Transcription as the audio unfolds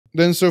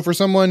then so for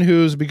someone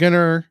who's a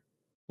beginner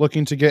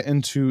looking to get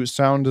into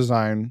sound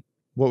design,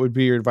 what would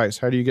be your advice?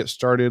 How do you get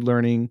started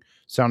learning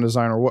sound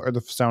design, or what are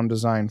the sound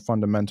design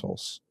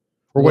fundamentals?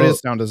 Or what is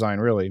Well, sound design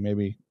really?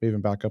 Maybe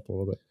even back up a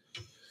little bit.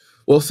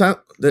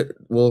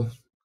 well,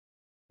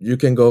 you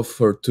can go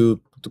for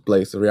two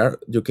places.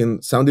 You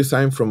can sound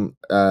design from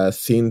a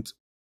synth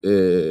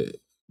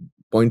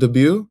point of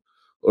view,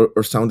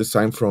 or sound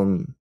design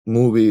from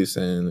movies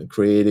and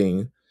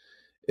creating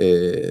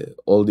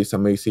all these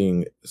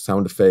amazing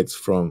sound effects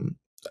from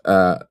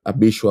a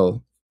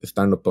visual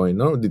standpoint.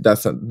 No,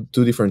 that's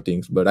two different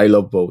things, but I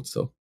love both.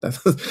 So that's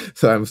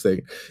so I'm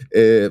saying.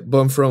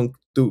 But from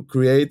to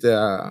create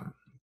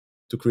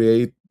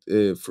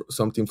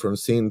something from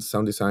synth,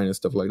 sound design, and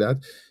stuff like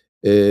that.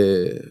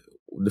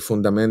 The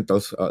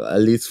fundamentals,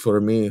 at least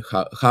for me,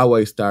 how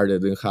I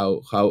started and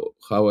how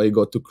I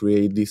got to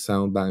create these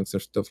sound banks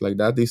and stuff like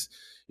that is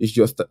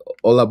just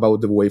all about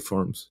the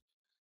waveforms.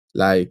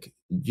 Like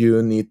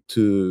you need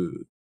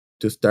to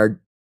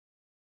start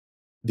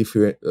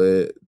different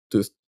to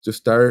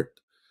start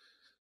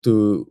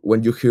to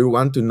when you hear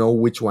one to know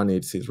which one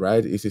it is,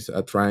 right? Is it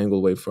a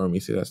triangle waveform?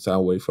 Is it a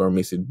sound waveform?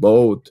 Is it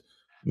both?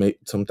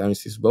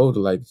 Sometimes it's both.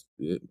 Like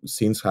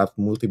synths have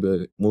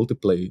multiple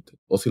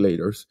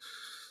oscillators,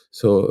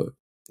 so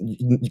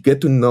you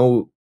get to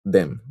know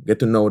them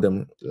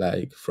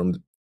like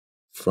from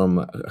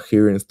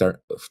hearing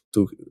start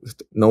to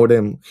know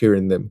them,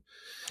 hearing them,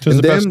 So is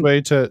and the best then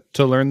way to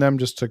learn them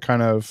just to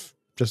kind of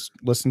just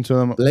listen to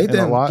them in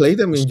a lot? play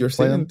them in Just your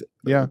play them? synth.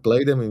 Yeah.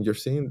 Play them in your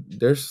synth.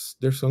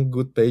 There's some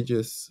good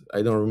pages.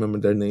 I don't remember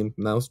their name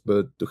now,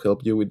 but to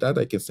help you with that,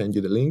 I can send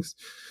you the links.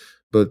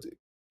 But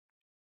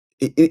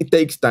it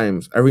takes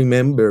time. I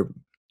remember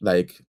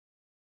like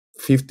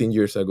 15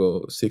 years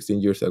ago, 16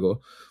 years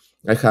ago,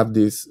 I have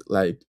this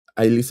like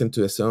I listen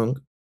to a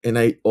song and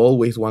I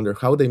always wonder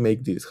how they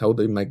make this, how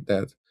they make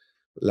that.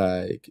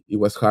 Like it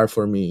was hard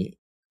for me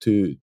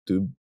to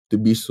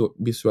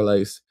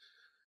visualize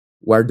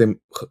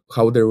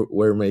how they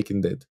were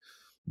making that.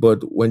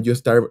 But when you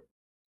start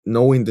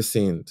knowing the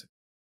synth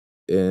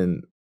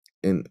and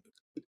and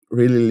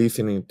really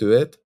listening to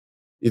it,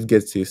 it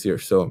gets easier.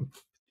 So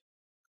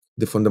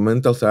the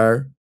fundamentals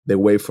are the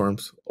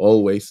waveforms,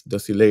 always the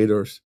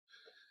oscillators.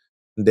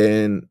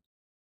 Then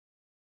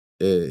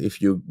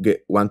if you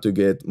want to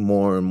get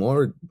more and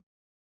more,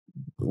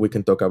 we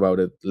can talk about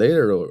it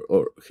later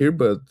or here.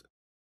 But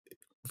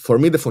for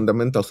me, the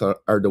fundamentals are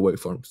the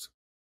waveforms.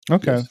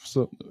 Okay. Yes.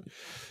 So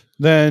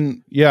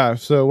then, yeah.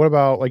 So what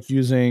about like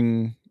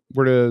using,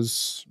 where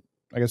does,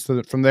 I guess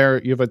from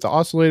there you have like the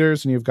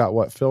oscillators, and you've got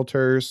what,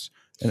 filters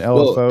and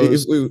Well,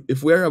 LFOs.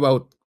 if we're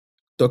about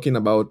talking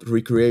about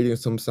recreating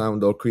some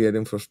sound or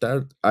creating from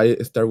start, I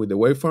start with the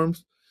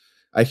waveforms.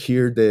 I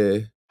hear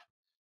the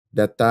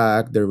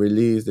attack, the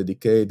release, the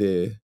decay,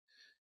 the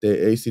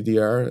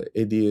ACDR,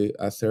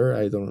 ADSR,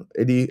 I don't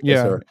Yeah.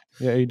 ADSR,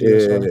 Yeah.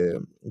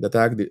 ADSR. the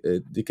attack,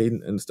 the decay,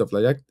 and stuff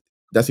like that.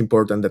 That's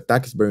important. The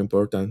attack is very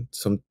important.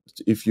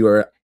 If you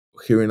are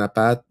hearing a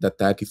pad, the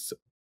attack is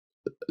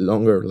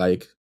longer,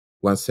 like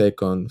 1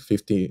 second,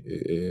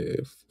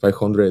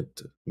 500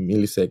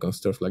 milliseconds,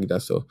 stuff like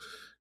that. So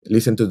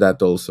listen to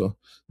that also.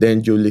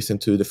 Then you listen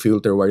to the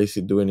filter. What is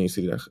it doing? Is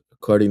it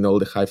cutting all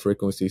the high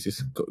frequencies?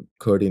 Is it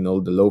cutting all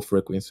the low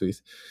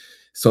frequencies?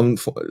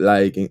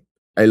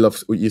 I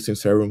love using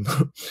Serum.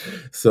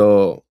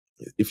 So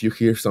if you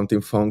hear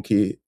something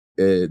funky,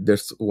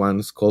 there's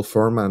ones called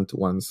formant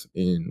ones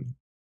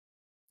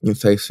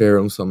inside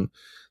Serum.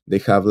 They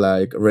have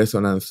like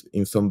resonance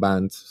in some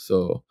bands.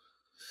 So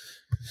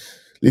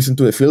listen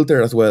to the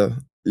filter as well.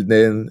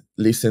 Then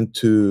listen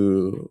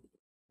to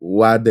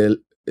what the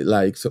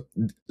like. So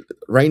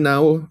right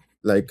now,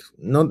 like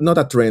not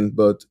a trend,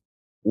 but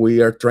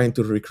we are trying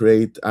to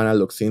recreate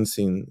analog synths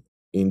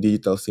in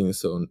digital synths.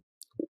 So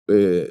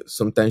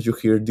sometimes you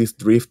hear these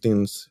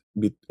driftings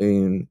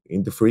in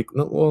the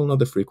not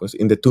the frequency,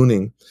 in the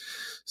tuning.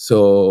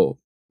 So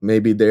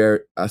maybe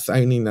they're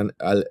assigning an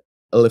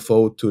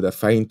LFO to the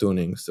fine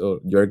tuning,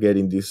 so you're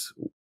getting this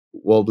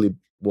wobbly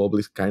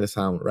kind of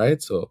sound, right?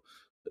 So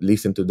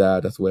listen to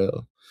that as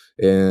well.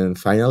 And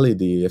finally,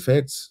 the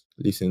effects.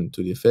 Listen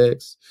to the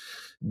effects.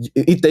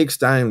 It takes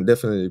time,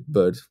 definitely,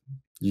 but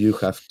you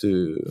have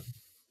to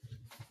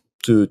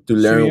So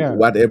learn yeah.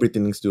 what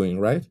everything is doing,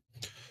 right?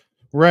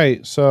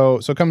 Right. So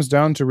it comes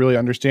down to really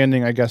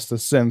understanding, I guess, the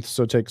synth.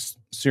 So it takes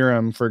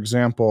Serum, for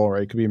example,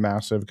 right? It could be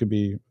massive, it could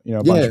be, a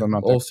bunch of Yeah, them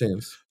out there. all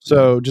sense. Yeah.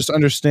 So just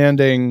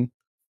understanding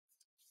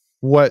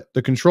what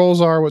the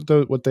controls are,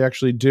 what they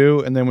actually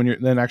do, and then when you're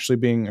then actually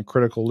being a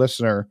critical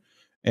listener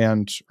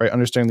and right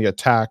understanding the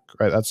attack,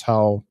 right? That's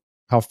how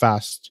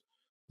fast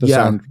the Yeah,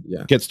 sound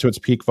yeah. gets to its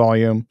peak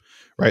volume,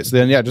 right? So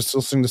then yeah, just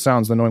listening to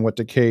sounds, then knowing what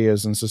decay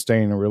is and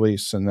sustain and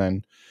release, and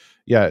then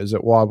yeah, is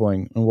it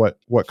wobbling and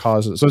what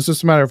causes it? So it's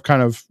just a matter of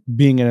kind of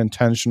being an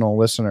intentional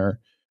listener,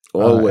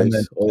 and then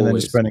just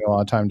Always. spending a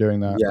lot of time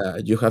doing that. Yeah,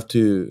 you have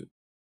to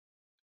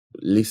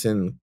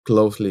listen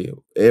closely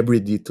every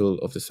detail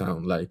of the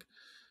sound. Like,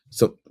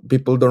 so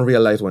people don't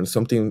realize when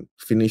something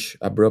finish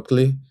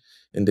abruptly,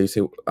 and they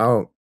say,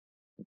 "Oh."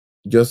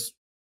 just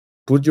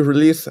put your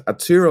release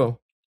at 0.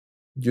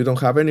 You don't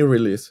have any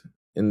release,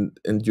 and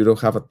you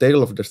don't have a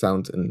tail of the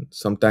sound. And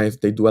sometimes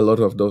they do a lot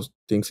of those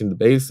things in the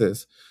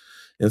basses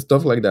and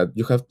stuff like that.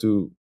 You have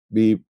to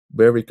be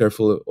very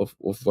careful of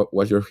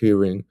what you're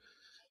hearing,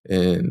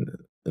 and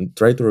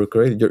try to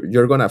recreate.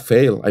 You're gonna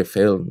fail. I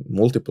failed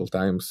multiple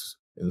times,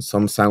 and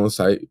some sounds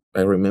I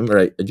remember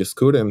I just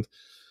couldn't.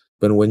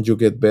 But when you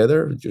get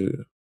better,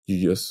 you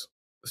just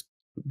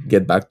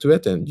get back to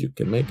it and you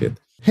can make it.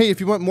 Hey,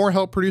 if you want more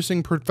help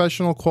producing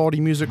professional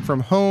quality music from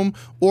home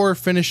or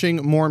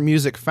finishing more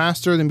music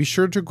faster, then be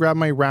sure to grab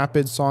my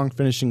rapid song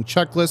finishing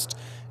checklist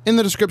in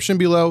the description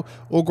below,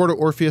 or go to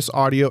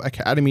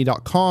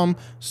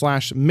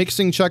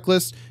orpheusaudioacademy.com/mixing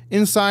checklist.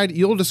 Inside,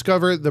 you'll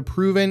discover the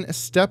proven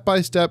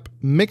step-by-step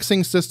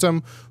mixing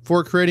system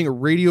for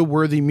creating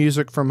radio-worthy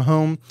music from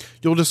home.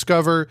 You'll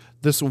discover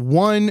this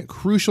one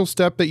crucial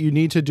step that you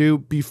need to do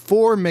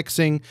before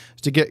mixing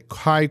to get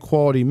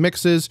high-quality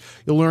mixes.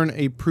 You'll learn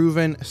a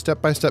proven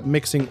step-by-step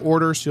mixing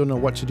order, so you'll know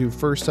what to do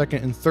first,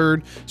 second, and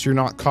third, so you're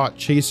not caught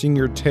chasing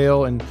your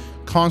tail and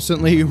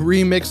constantly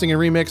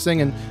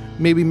remixing and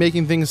maybe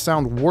making things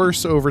sound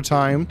worse over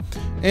time.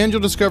 And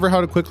you'll discover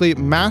how to quickly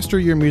master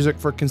your music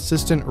for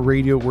consistent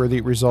radio-worthy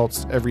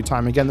results every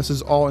time. Again, this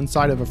is all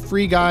inside of a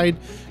free guide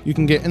you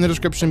can get in the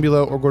description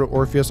below, or go to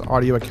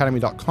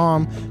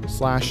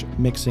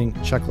orpheusaudioacademy.com/mixing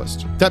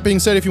checklist. That being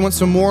said, if you want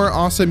some more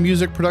awesome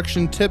music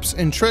production tips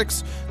and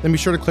tricks, then be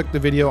sure to click the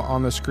video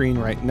on the screen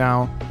right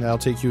now. That'll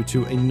take you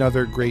to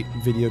another great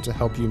video to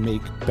help you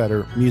make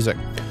better music.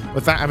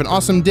 With that, have an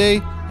awesome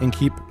day and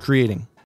keep creating.